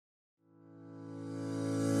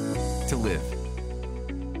to live,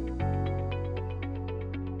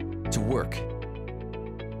 to work,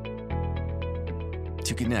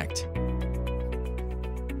 to connect,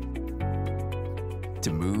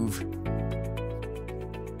 to move,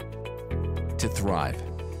 to thrive.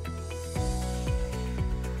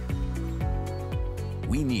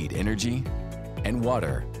 We need energy and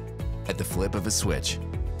water at the flip of a switch,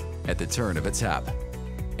 at the turn of a tap,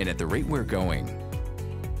 and at the rate we're going.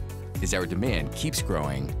 As our demand keeps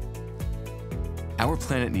growing, our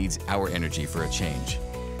planet needs our energy for a change.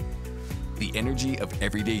 The energy of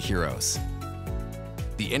everyday heroes.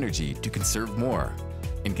 The energy to conserve more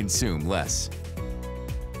and consume less.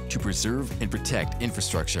 To preserve and protect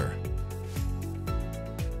infrastructure.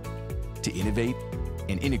 To innovate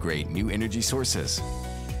and integrate new energy sources.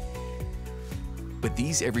 But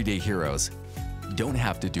these everyday heroes don't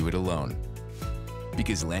have to do it alone,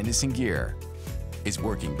 because Landis+Gyr is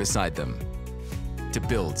working beside them to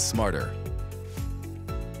build smarter,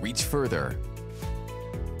 reach further,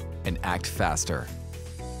 and act faster,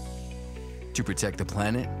 to protect the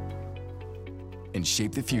planet and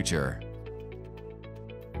shape the future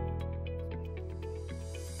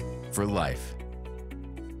for life.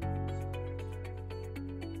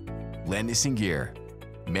 Landis+Gyr,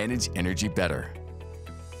 manage energy better.